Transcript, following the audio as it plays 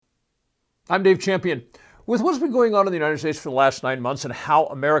I'm Dave Champion. With what's been going on in the United States for the last 9 months and how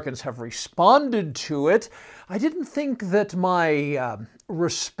Americans have responded to it, I didn't think that my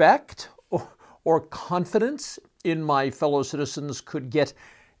respect or confidence in my fellow citizens could get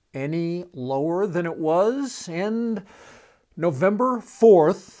any lower than it was. And November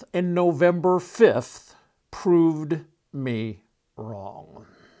 4th and November 5th proved me wrong.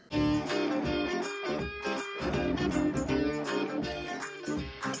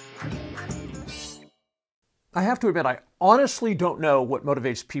 I have to admit, I honestly don't know what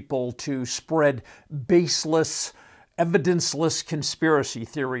motivates people to spread baseless, evidenceless conspiracy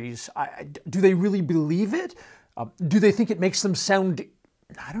theories. Do they really believe it? Do they think it makes them sound,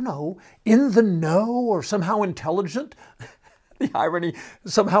 I don't know, in the know or somehow intelligent? The irony,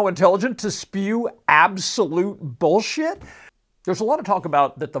 somehow intelligent to spew absolute bullshit? There's a lot of talk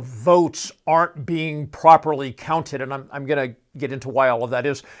about that the votes aren't being properly counted, and I'm going to get into why all of that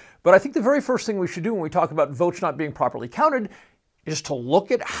is. But I think the very first thing we should do when we talk about votes not being properly counted is to look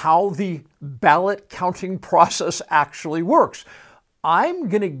at how the ballot counting process actually works. I'm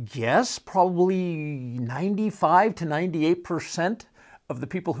going to guess probably 95 to 98% of the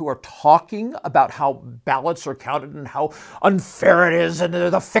people who are talking about how ballots are counted and how unfair it is and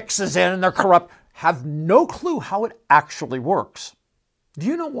the fixes in and they're corrupt have no clue how it actually works. Do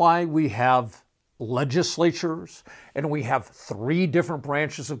you know why we have legislatures and we have 3 different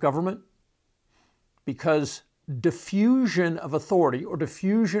branches of government? Because diffusion of authority or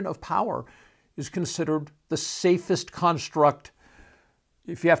diffusion of power is considered the safest construct.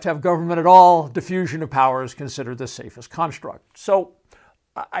 If you have to have government at all, diffusion of power is considered the safest construct. So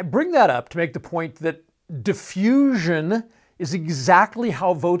I bring that up to make the point that diffusion is exactly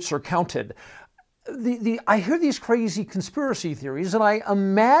how votes are counted. I hear these crazy conspiracy theories, and I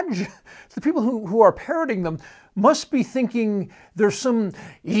imagine the people who are parroting them must be thinking there's some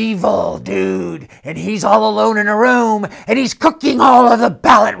evil dude, and he's all alone in a room, and he's cooking all of the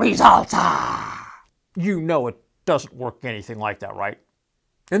ballot results. You know it doesn't work anything like that, right?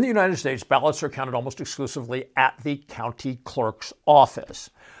 In the United States, ballots are counted almost exclusively at the county clerk's office.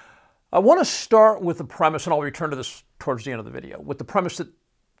 I want to start with the premise, and I'll return to this towards the end of the video, with the premise that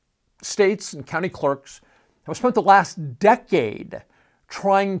states and county clerks have spent the last decade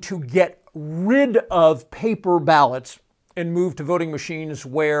trying to get rid of paper ballots and move to voting machines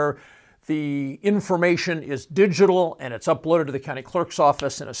where the information is digital and it's uploaded to the county clerk's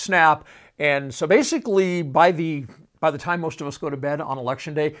office in a snap. And so basically by the time most of us go to bed on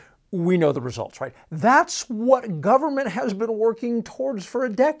election day, we know the results, right? That's what government has been working towards for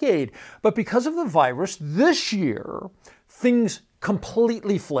a decade. But because of the virus, this year, things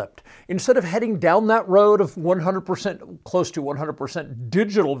completely flipped. Instead of heading down that road of 100%, close to 100%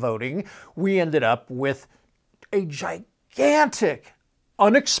 digital voting, we ended up with a gigantic,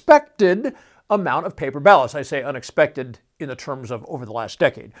 unexpected amount of paper ballots. I say unexpected in the terms of over the last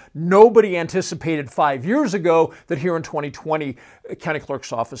decade. Nobody anticipated 5 years ago that here in 2020, county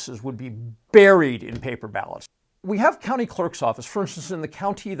clerk's offices would be buried in paper ballots. We have county clerk's office. For instance, in the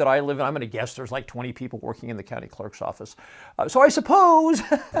county that I live in, I'm going to guess there's like 20 people working in the county clerk's office. So I suppose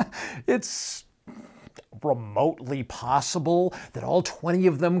it's remotely possible that all 20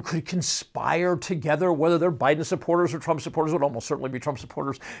 of them could conspire together, whether they're Biden supporters or Trump supporters, would almost certainly be Trump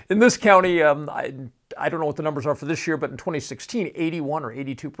supporters. In this county, I don't know what the numbers are for this year, but in 2016, 81 or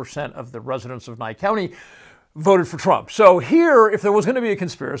 82% of the residents of Nye County voted for Trump. So here, if there was going to be a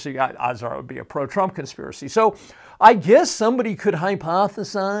conspiracy, odds are it would be a pro-Trump conspiracy. So I guess somebody could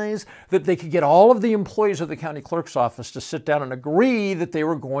hypothesize that they could get all of the employees of the county clerk's office to sit down and agree that they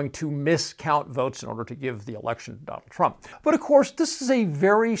were going to miscount votes in order to give the election to Donald Trump. But of course, this is a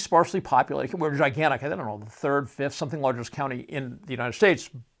very sparsely populated, we're gigantic, I don't know, the 3rd, 5th, something largest county in the United States,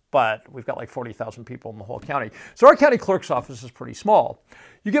 but we've got like 40,000 people in the whole county. So our county clerk's office is pretty small.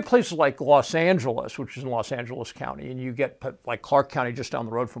 You get places like Los Angeles, which is in Los Angeles County, and you get like Clark County just down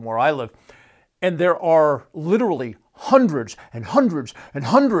the road from where I live, and there are literally hundreds and hundreds and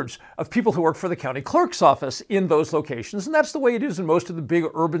hundreds of people who work for the county clerk's office in those locations, and that's the way it is in most of the big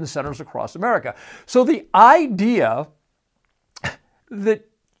urban centers across America. So the idea that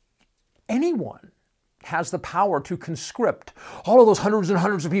anyone has the power to conscript all of those hundreds and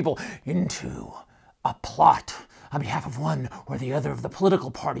hundreds of people into a plot on behalf of one or the other of the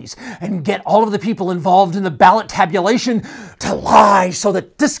political parties and get all of the people involved in the ballot tabulation to lie so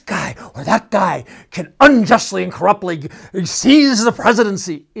that this guy or that guy can unjustly and corruptly seize the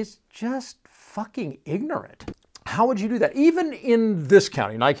presidency is just fucking ignorant. How would you do that? Even in this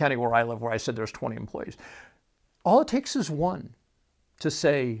county, Nye County where I live, where I said there's 20 employees, all it takes is one to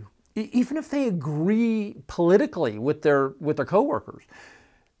say, even if they agree politically with their coworkers,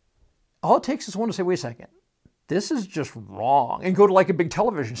 all it takes is one to say, wait a second, this is just wrong, and go to like a big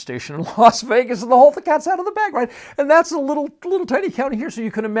television station in Las Vegas and the whole cat's out of the bag, right? And that's a little tiny county here. So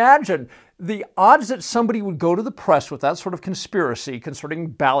you can imagine the odds that somebody would go to the press with that sort of conspiracy concerning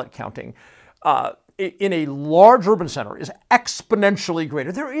ballot counting in a large urban center is exponentially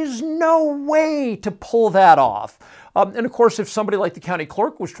greater. There is no way to pull that off. And of course, if somebody like the county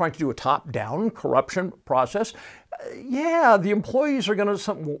clerk was trying to do a top-down corruption process, yeah, the employees are going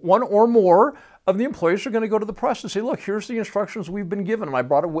to, one or more of the employees are going to go to the press and say, look, here's the instructions we've been given, and I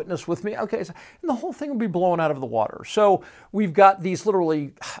brought a witness with me. Okay, and the whole thing will be blown out of the water. So we've got these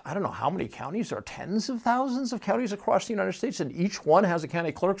literally, I don't know how many counties, there are tens of thousands of counties across the United States, and each one has a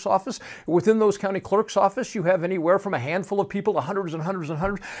county clerk's office. Within those county clerk's office, you have anywhere from a handful of people to hundreds and hundreds and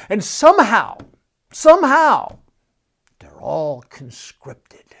hundreds, and somehow, they're all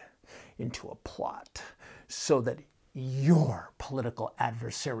conscripted into a plot so that your political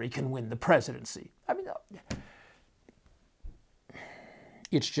adversary can win the presidency. I mean,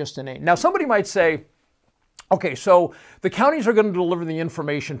 it's just a name. Now, somebody might say, okay, so the counties are going to deliver the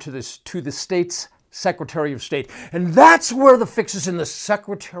information to the state's Secretary of State, and that's where the fix is in. The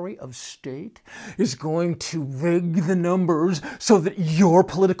Secretary of State is going to rig the numbers so that your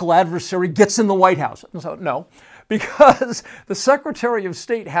political adversary gets in the White House. And so, no, because the Secretary of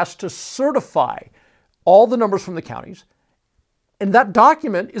State has to certify all the numbers from the counties, and that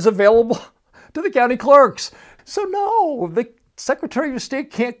document is available to the county clerks. So no, the Secretary of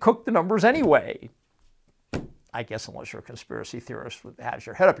State can't cook the numbers anyway. I guess unless you're a conspiracy theorist that has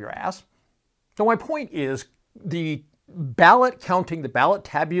your head up your ass. So my point is the ballot counting, the ballot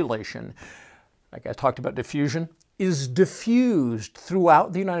tabulation, like I talked about diffusion, is diffused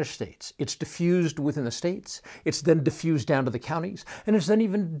throughout the United States. It's diffused within the states. It's then diffused down to the counties. And it's then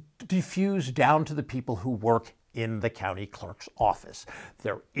even diffused down to the people who work in the county clerk's office.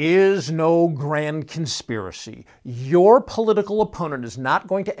 There is no grand conspiracy. Your political opponent is not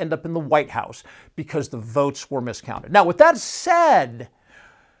going to end up in the White House because the votes were miscounted. Now, with that said,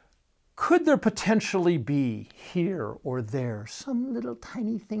 could there potentially be here or there some little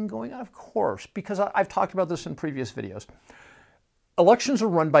tiny thing going on? Of course, because I've talked about this in previous videos. Elections are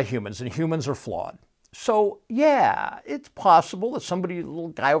run by humans, and humans are flawed. So, yeah, it's possible that somebody, a little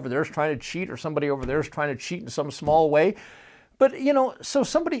guy over there is trying to cheat, or somebody over there is trying to cheat in some small way. But, so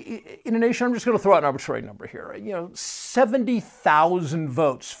somebody in a nation, I'm just going to throw out an arbitrary number here, 70,000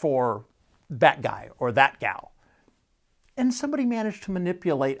 votes for that guy or that gal. And somebody managed to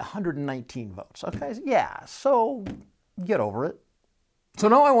manipulate 119 votes. Okay, yeah, so get over it. So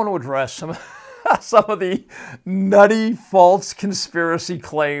now I want to address some of the nutty, false conspiracy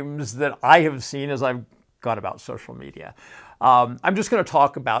claims that I have seen as I've gone about social media. I'm just going to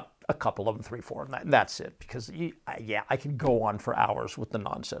talk about a couple of them, 3, 4, and that's it. Because, yeah, I can go on for hours with the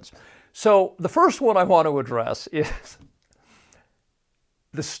nonsense. So the first one I want to address is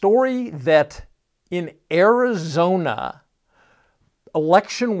the story that in Arizona,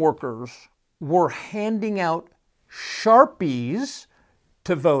 election workers were handing out Sharpies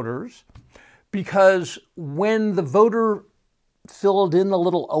to voters because when the voter filled in the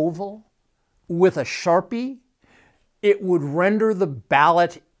little oval with a Sharpie, it would render the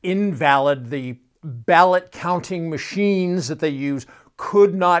ballot invalid. The ballot counting machines that they use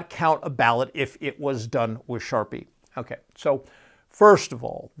could not count a ballot if it was done with Sharpie. Okay, so first of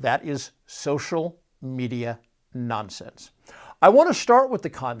all, that is social media nonsense. I want to start with the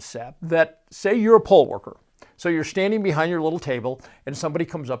concept that, say you're a poll worker. So you're standing behind your little table and somebody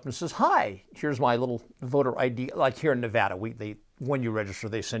comes up and says, hi, here's my little voter ID. Like here in Nevada, when you register,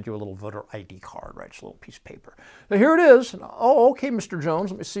 they send you a little voter ID card, right? It's a little piece of paper. Now here it is. Oh, okay, Mr.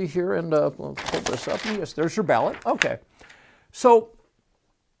 Jones, let me see here and we'll pull this up. Yes, there's your ballot. Okay. So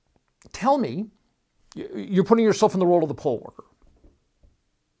tell me, you're putting yourself in the role of the poll worker.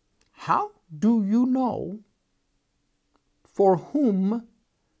 How do you know for whom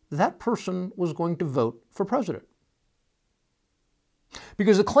that person was going to vote for president?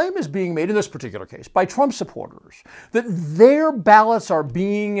 Because the claim is being made in this particular case by Trump supporters that their ballots are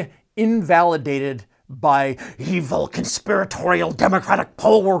being invalidated by evil conspiratorial Democratic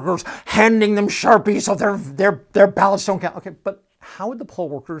poll workers handing them Sharpies so their ballots don't count. Okay, but how would the poll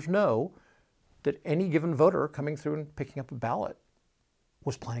workers know that any given voter coming through and picking up a ballot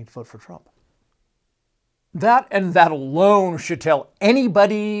was planning to vote for Trump? That and that alone should tell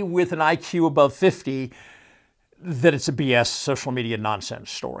anybody with an IQ above 50 that it's a BS social media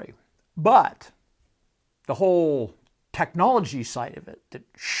nonsense story. But the whole technology side of it,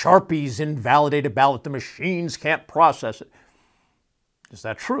 that Sharpies invalidate a ballot, the machines can't process it, is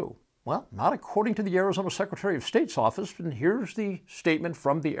that true? Well, not according to the Arizona Secretary of State's office, and here's the statement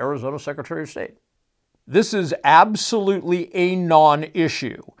from the Arizona Secretary of State. This is absolutely a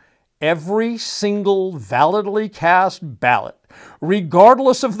non-issue. Every single validly cast ballot,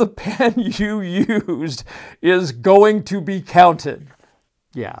 regardless of the pen you used, is going to be counted.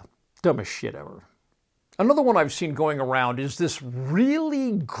 Yeah, dumbest shit ever. Another one I've seen going around is this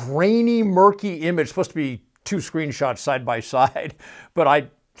really grainy, murky image, supposed to be two screenshots side by side, but I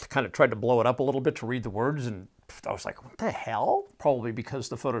kind of tried to blow it up a little bit to read the words, and I was like, what the hell? Probably because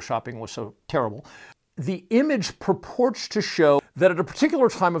the photoshopping was so terrible. The image purports to show that at a particular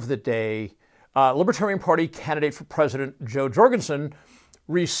time of the day, Libertarian Party candidate for president Jo Jorgensen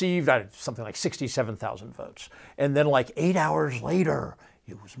received something like 67,000 votes. And then like 8 hours later,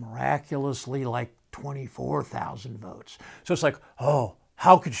 it was miraculously like 24,000 votes. So it's like, oh,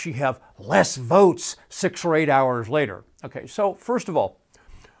 how could she have less votes 6 or 8 hours later? Okay, so first of all,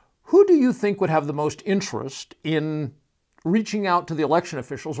 who do you think would have the most interest in reaching out to the election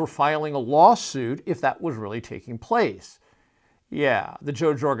officials or filing a lawsuit if that was really taking place? Yeah, the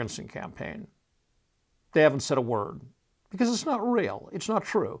Jo Jorgensen campaign. They haven't said a word because it's not real. It's not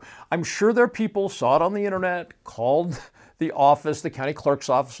true. I'm sure their people saw it on the internet, called the office, the county clerk's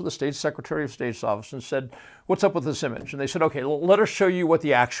office, or the state secretary of state's office and said, what's up with this image? And they said, okay, let us show you what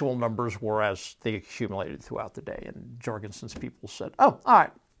the actual numbers were as they accumulated throughout the day. And Jorgensen's people said, oh, all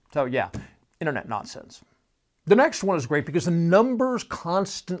right. So yeah, internet nonsense. The next one is great because the numbers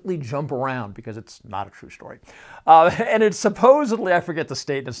constantly jump around because it's not a true story. And it's supposedly, I forget the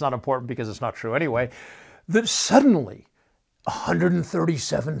state, and it's not important because it's not true anyway, that suddenly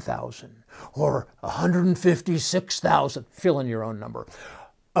 137,000 or 156,000, fill in your own number,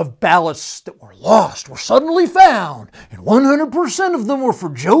 of ballots that were lost were suddenly found, and 100% of them were for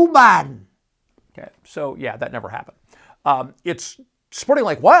Joe Biden. Okay, so yeah, that never happened. It's spreading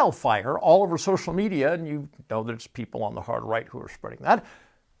like wildfire all over social media, and you know there's people on the hard right who are spreading that.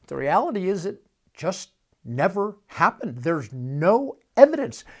 The reality is it just never happened. There's no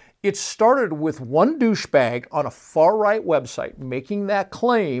evidence. It started with one douchebag on a far-right website making that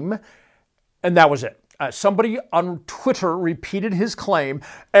claim, and that was it. Somebody on Twitter repeated his claim,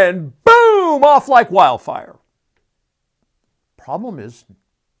 and boom, off like wildfire. Problem is,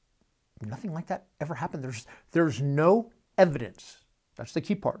 nothing like that ever happened. There's no evidence. That's the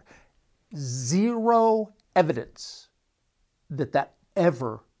key part. Zero evidence that that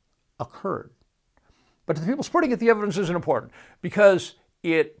ever occurred. But to the people spreading it, the evidence isn't important because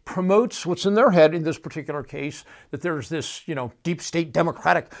it promotes what's in their head in this particular case, that there's this, deep state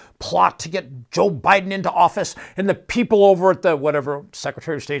Democratic plot to get Joe Biden into office, and the people over at the whatever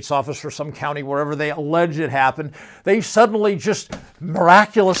Secretary of State's office for some county, wherever they allege it happened, they suddenly just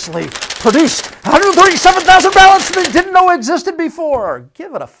miraculously produced 137,000 ballots they didn't know existed before.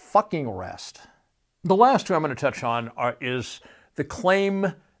 Give it a fucking rest. The last two I'm going to touch on is the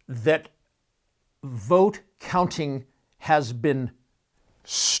claim that vote counting has been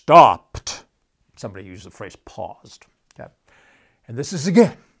stopped. Somebody used the phrase paused. Okay? And this is,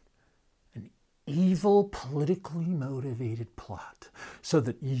 again, an evil, politically motivated plot so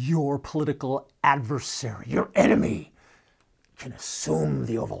that your political adversary, your enemy, can assume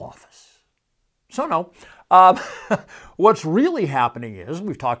the Oval Office. So no, what's really happening is,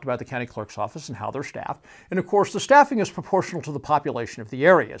 we've talked about the county clerk's office and how they're staffed, and of course the staffing is proportional to the population of the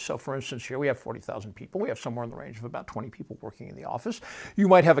area. So for instance, here we have 40,000 people. We have somewhere in the range of about 20 people working in the office. You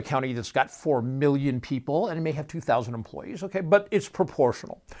might have a county that's got 4 million people and it may have 2,000 employees, okay, but it's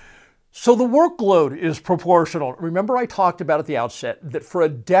proportional. So the workload is proportional. Remember I talked about at the outset that for a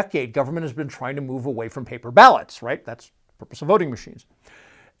decade government has been trying to move away from paper ballots, right? That's the purpose of voting machines.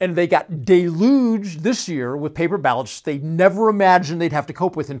 And they got deluged this year with paper ballots they never imagined they'd have to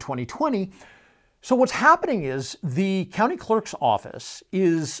cope with in 2020. So what's happening is the county clerk's office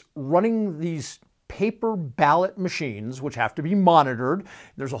is running these paper ballot machines, which have to be monitored.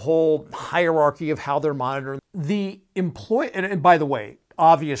 There's a whole hierarchy of how they're monitored. The employee, and by the way,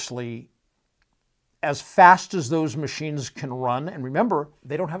 obviously, as fast as those machines can run, and remember,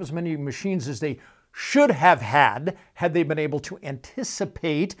 they don't have as many machines as they should have had they been able to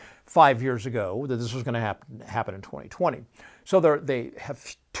anticipate 5 years ago that this was going to happen in 2020. So they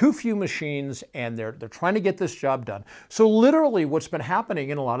have too few machines and they're trying to get this job done. So literally what's been happening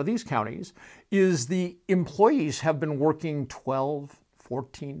in a lot of these counties is the employees have been working 12,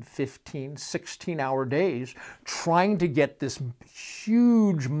 14, 15, 16-hour days trying to get this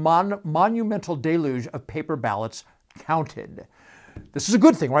huge monumental deluge of paper ballots counted. This is a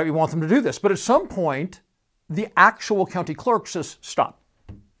good thing, right? We want them to do this. But at some point, the actual county clerk says, stop.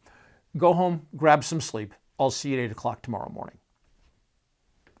 Go home, grab some sleep. I'll see you at 8 o'clock tomorrow morning.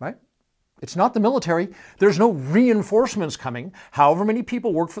 Right? It's not the military. There's no reinforcements coming. However many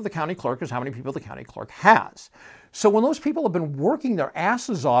people work for the county clerk is how many people the county clerk has. So when those people have been working their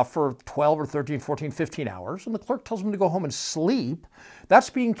asses off for 12 or 13, 14, 15 hours, and the clerk tells them to go home and sleep, that's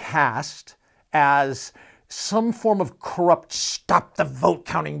being cast as some form of corrupt stop the vote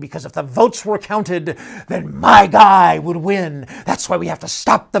counting, because if the votes were counted, then my guy would win. That's why we have to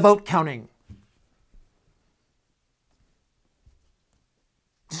stop the vote counting.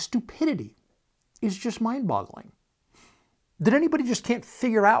 The stupidity is just mind-boggling. That anybody just can't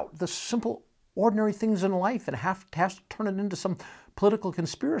figure out the simple, ordinary things in life and has to turn it into some political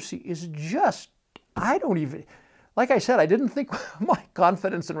conspiracy is just, like I said, I didn't think my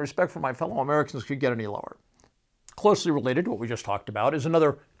confidence and respect for my fellow Americans could get any lower. Closely related to what we just talked about is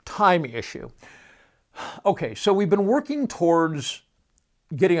another time issue. Okay, so we've been working towards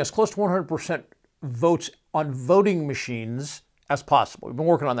getting as close to 100% votes on voting machines as possible. We've been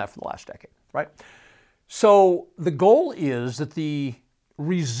working on that for the last decade, right? So the goal is that the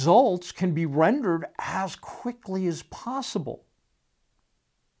results can be rendered as quickly as possible.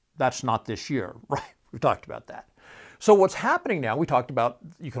 That's not this year, right? We've talked about that. So what's happening now, we talked about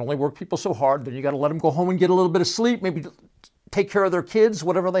you can only work people so hard, then you got to let them go home and get a little bit of sleep, maybe take care of their kids,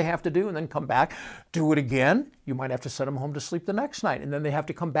 whatever they have to do, and then come back, do it again. You might have to send them home to sleep the next night, and then they have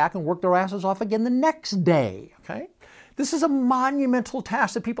to come back and work their asses off again the next day, okay? This is a monumental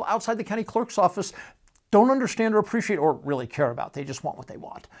task that people outside the county clerk's office don't understand or appreciate or really care about. They just want what they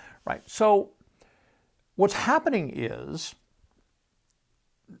want, right? So what's happening is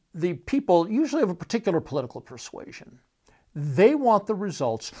the people usually of a particular political persuasion, they want the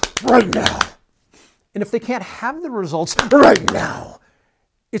results right now. And if they can't have the results right now,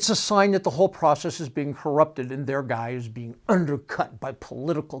 it's a sign that the whole process is being corrupted and their guy is being undercut by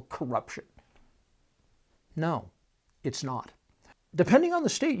political corruption. No, it's not. Depending on the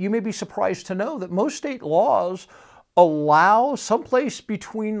state, you may be surprised to know that most state laws allow someplace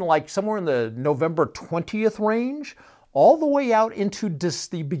between like somewhere in the November 20th range all the way out into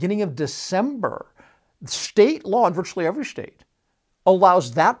the beginning of December. State law in virtually every state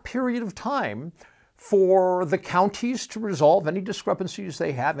allows that period of time for the counties to resolve any discrepancies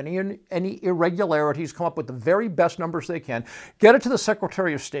they have, any irregularities, come up with the very best numbers they can, get it to the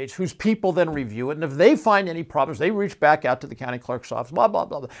Secretary of State, whose people then review it, and if they find any problems, they reach back out to the county clerk's office, blah, blah,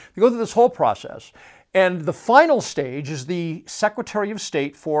 blah, blah. You go through this whole process, and the final stage is the Secretary of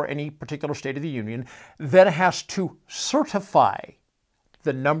State for any particular state of the union then has to certify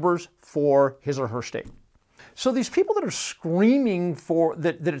the numbers for his or her state. So these people that are screaming for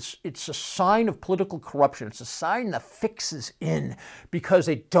that it's a sign of political corruption, it's a sign the fix is in because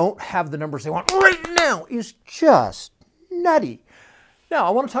they don't have the numbers they want right now is just nutty. Now, I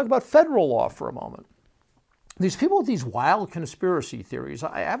want to talk about federal law for a moment. These people with these wild conspiracy theories,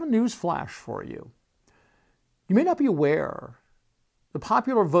 I have a news flash for you. You may not be aware, the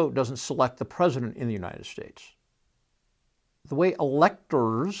popular vote doesn't select the president in the United States. The way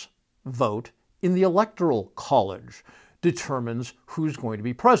electors vote in the Electoral College determines who's going to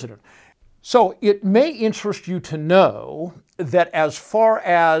be president. So it may interest you to know that as far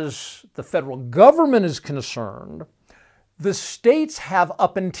as the federal government is concerned, the states have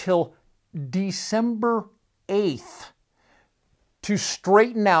up until December 8th to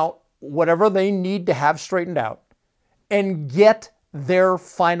straighten out whatever they need to have straightened out and get their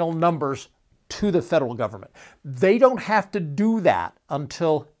final numbers to the federal government. They don't have to do that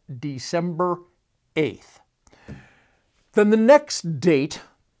until December 8th. Then the next date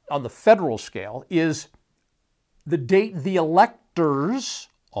on the federal scale is the date the electors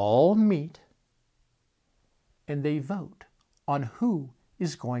all meet and they vote on who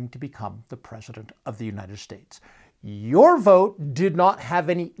is going to become the President of the United States. Your vote did not have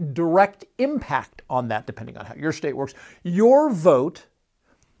any direct impact on that, depending on how your state works. Your vote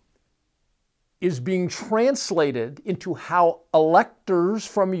is being translated into how electors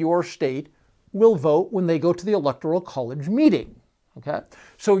from your state will vote when they go to the Electoral College meeting. Okay?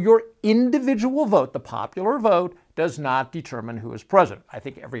 So your individual vote, the popular vote, does not determine who is president. I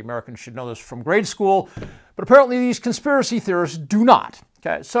think every American should know this from grade school, but apparently these conspiracy theorists do not.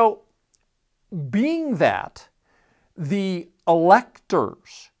 Okay? So being that the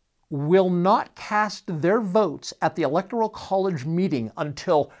electors will not cast their votes at the Electoral College meeting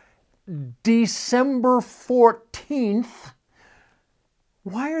until December 14th,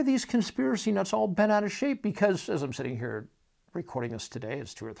 why are these conspiracy nuts all bent out of shape? Because as I'm sitting here recording this today,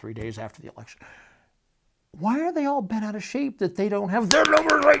 it's 2 or 3 days after the election. Why are they all bent out of shape that they don't have their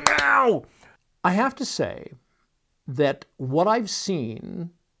numbers right now? I have to say that what I've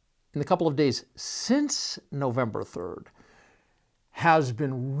seen in the couple of days since November 3rd has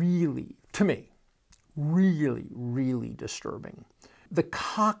been really to me, really, really disturbing. The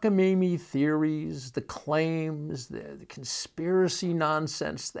cockamamie theories, the claims, the conspiracy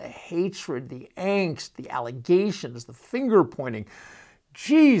nonsense, the hatred, the angst, the allegations, the finger pointing.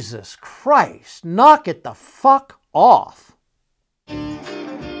 Jesus Christ, knock it the fuck off.